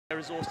There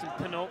is Austin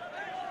Pinot.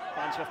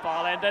 Finds for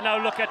far end. Then no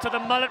looker to the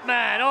mullet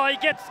man. Oh, he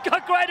gets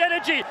got great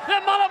energy.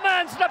 The mullet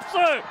man slips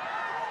through.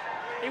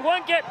 He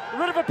won't get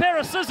rid of a pair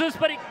of scissors,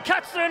 but he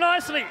cuts through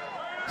nicely.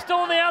 Still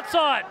on the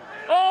outside.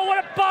 Oh,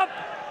 what a bump!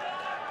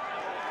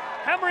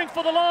 Hammering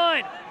for the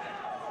line.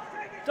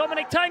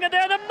 Dominic Tanger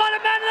there. The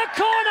mullet man in the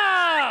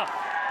corner.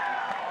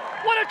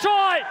 What a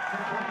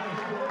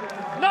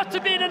try! Not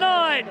to be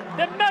denied.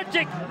 The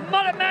magic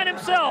mullet man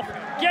himself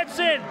gets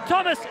in.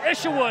 Thomas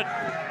Isherwood.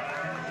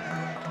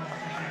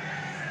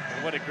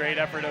 What a great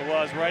effort it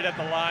was, right at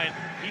the line.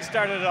 He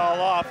started it all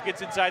off,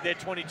 gets inside that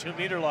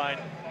 22-meter line.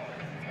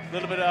 A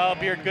little bit of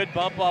Albert, good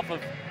bump off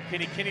of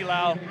Kenny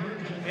Lau.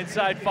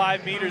 Inside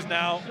 5 meters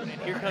now. And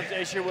here comes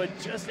Isherwood,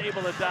 just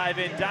able to dive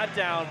in, dot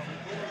down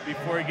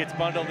before he gets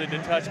bundled into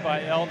touch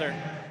by Elder.